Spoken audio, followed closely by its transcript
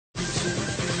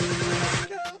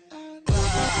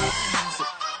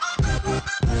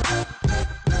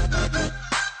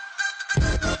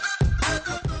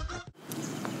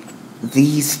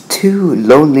These two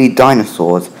lonely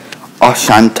dinosaurs are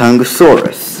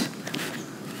Shantungosaurus.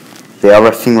 They are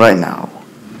resting right now.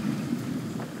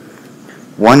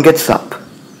 One gets up.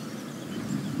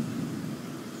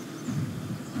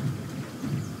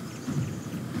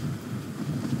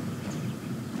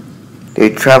 They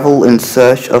travel in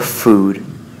search of food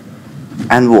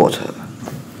and water.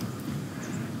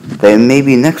 They may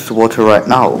be next to water right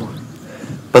now,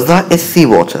 but that is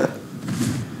seawater.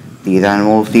 These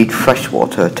animals need fresh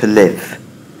water to live.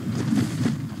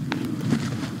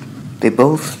 They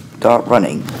both start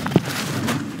running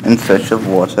in search of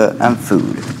water and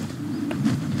food.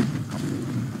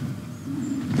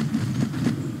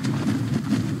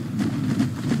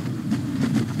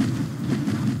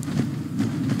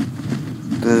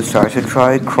 They start to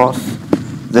try to cross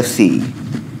the sea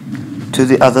to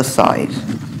the other side,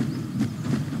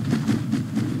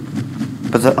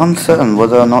 but they're uncertain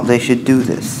whether or not they should do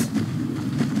this.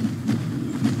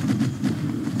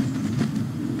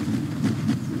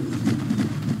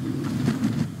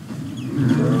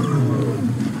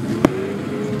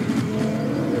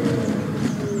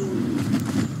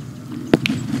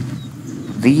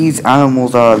 These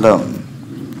animals are alone.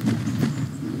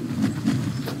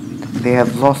 They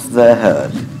have lost their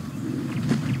herd.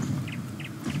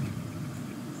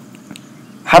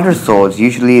 Hadrosaurs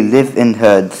usually live in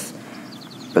herds,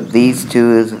 but these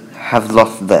two have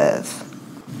lost theirs.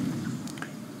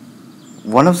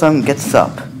 One of them gets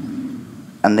up,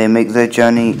 and they make their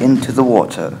journey into the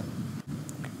water.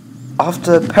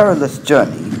 After a perilous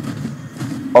journey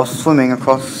of swimming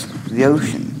across the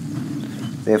ocean,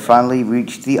 they finally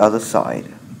reach the other side.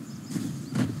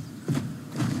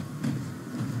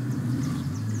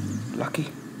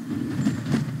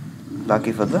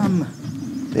 Lucky for them,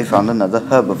 they found another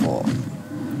herbivore.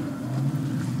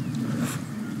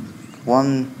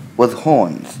 One with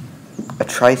horns, a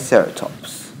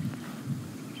triceratops.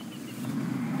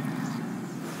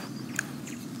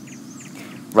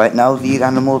 Right now these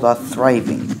animals are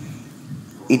thriving,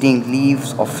 eating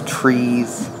leaves of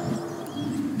trees.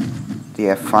 They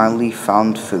have finally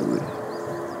found food,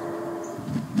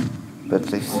 but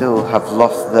they still have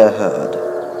lost their herd.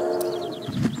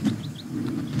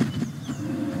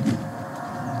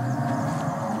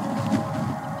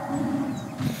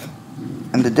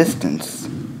 In the distance,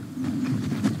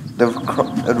 the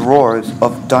roars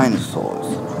of dinosaurs.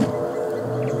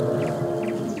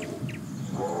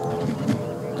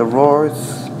 The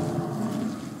roars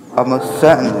are most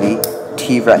certainly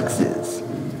T-Rexes.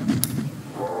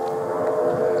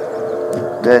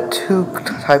 There are two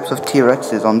types of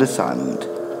T-Rexes on this island,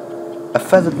 a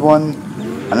feathered one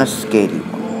and a scaly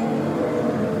one.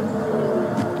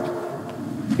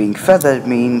 Being feathered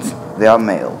means they are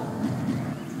male,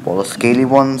 while the scaly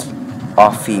ones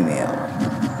are female.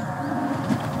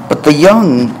 But the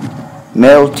young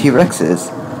male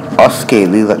T-Rexes are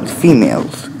scaly like the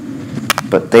females,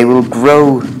 but they will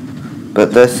grow,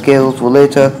 but their scales will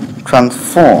later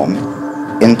transform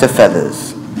into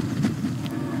feathers.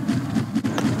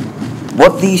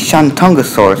 What these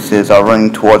Shantungosauruses are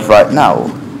running towards right now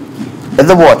is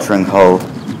a watering hole.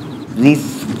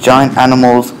 These giant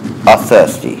animals are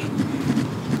thirsty.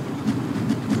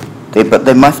 But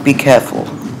they must be careful.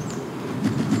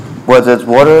 Where there's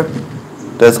water,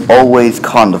 there's always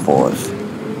carnivores.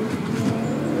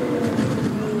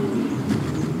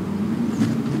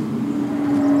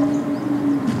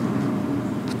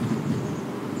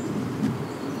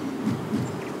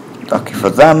 Lucky for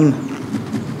them,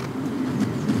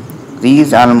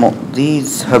 these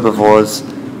herbivores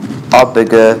are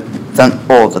bigger than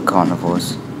all the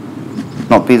carnivores.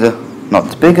 Not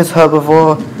the biggest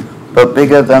herbivore, but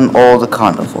bigger than all the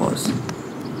carnivores.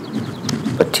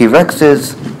 But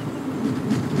T-Rexes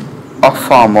are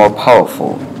far more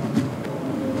powerful.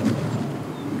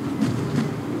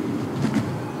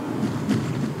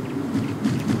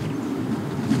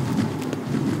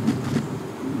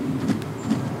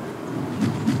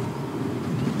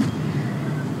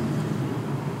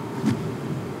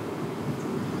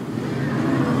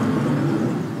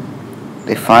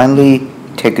 They finally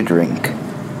take a drink.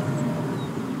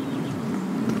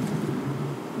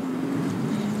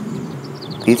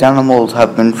 These animals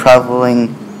have been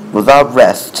traveling without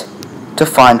rest to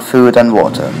find food and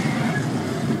water.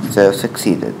 They have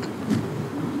succeeded.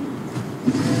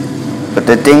 But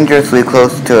they're dangerously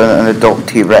close to an adult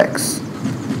T-Rex.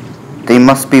 They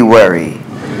must be wary.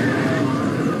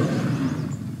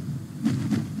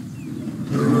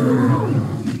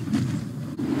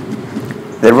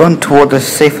 They run toward a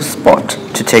safer spot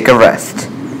to take a rest.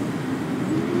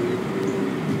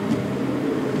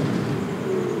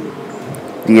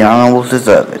 The animals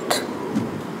deserve it.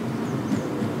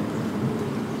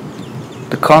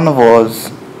 carnivores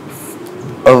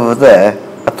over there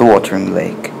at the watering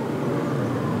lake.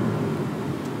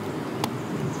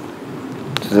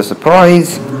 To their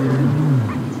surprise,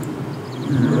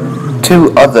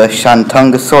 two other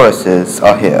Shantungasauruses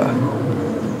are here.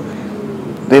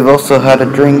 They've also had a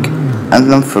drink and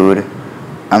some food,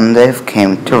 and they've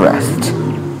came to rest.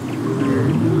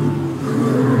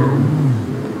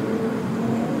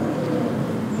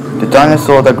 The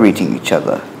dinosaurs are greeting each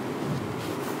other.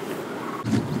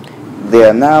 They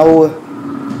are now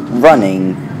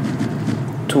running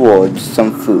towards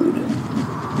some food.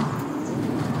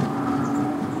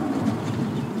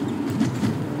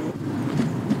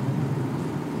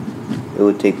 It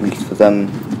would take weeks for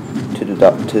them to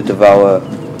devour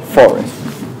forests.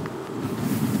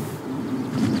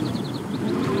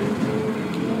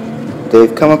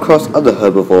 They've come across other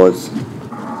herbivores.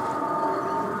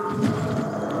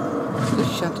 The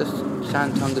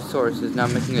Shantungasaurus is now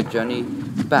making a journey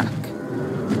back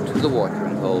to the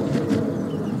watering hole.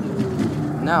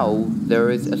 Now there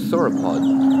is a sauropod.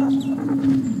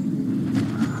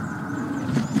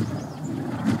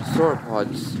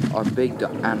 Sauropods are big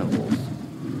animals,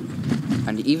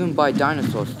 and even by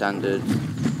dinosaur standards,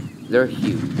 they're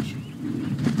huge.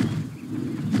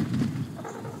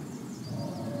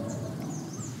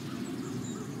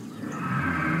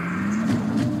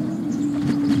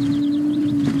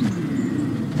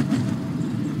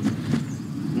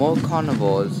 More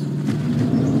carnivores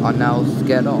are now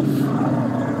scared off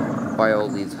by all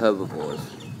these herbivores.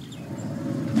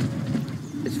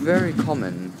 It's very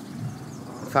common.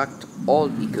 In fact, all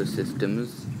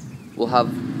ecosystems will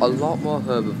have a lot more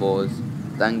herbivores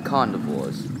than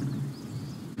carnivores.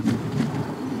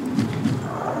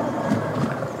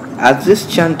 As this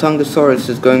Shantungasaurus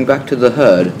is going back to the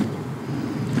herd,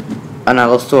 an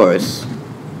Allosaurus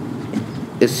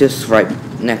is just right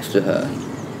next to her.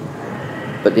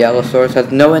 But the Allosaurus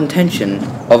has no intention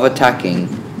of attacking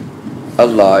a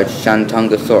large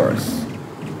Shantungasaurus.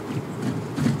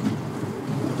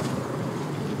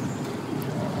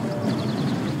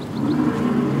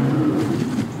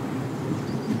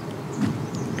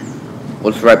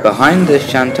 What's right behind this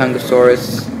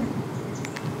Shantungasaurus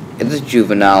is a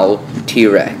juvenile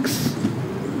T-Rex.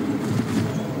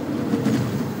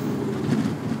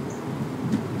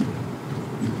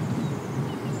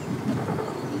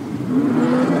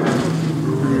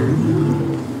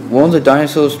 One of the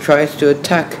dinosaurs tries to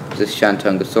attack this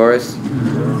Shantungasaurus,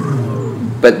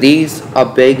 but these are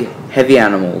big, heavy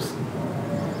animals,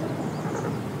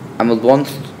 and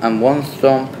one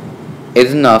stomp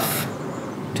is enough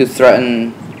to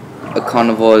threaten a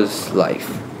carnivore's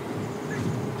life.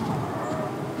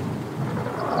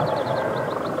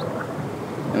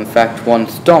 In fact, one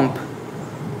stomp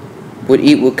could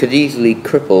easily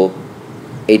cripple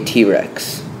a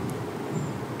T-Rex.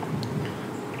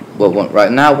 Well,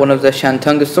 right now, one of the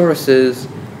Shantungasauruses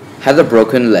has a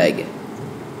broken leg.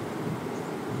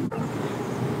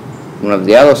 One of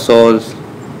the Allosaurs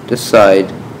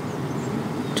decide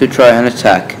to try and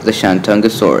attack the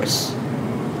Shantungasaurus.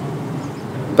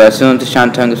 But as soon as the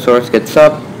Shantungasaurus gets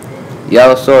up, the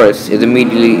Allosaurus is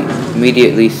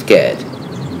immediately scared.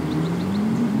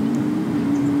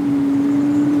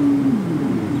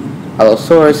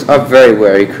 Allosaurus are very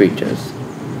wary creatures.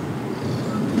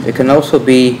 It can also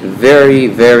be very,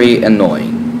 very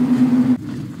annoying.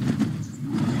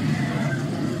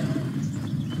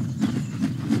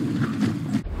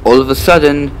 All of a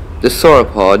sudden, the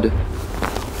sauropod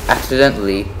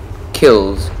accidentally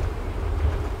kills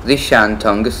the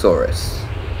Shantungasaurus.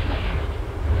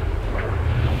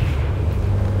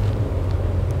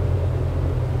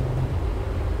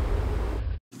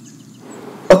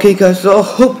 Okay guys, so I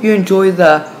hope you enjoyed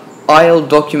the Isle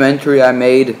documentary I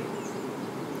made.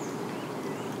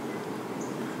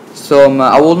 So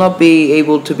I will not be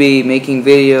able to be making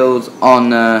videos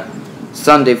on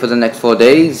Sunday for the next 4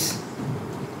 days.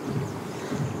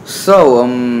 So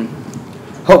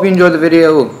hope you enjoyed the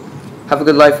video. Have a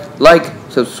good life. Like,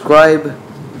 subscribe,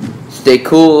 stay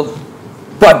cool.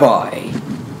 Bye bye.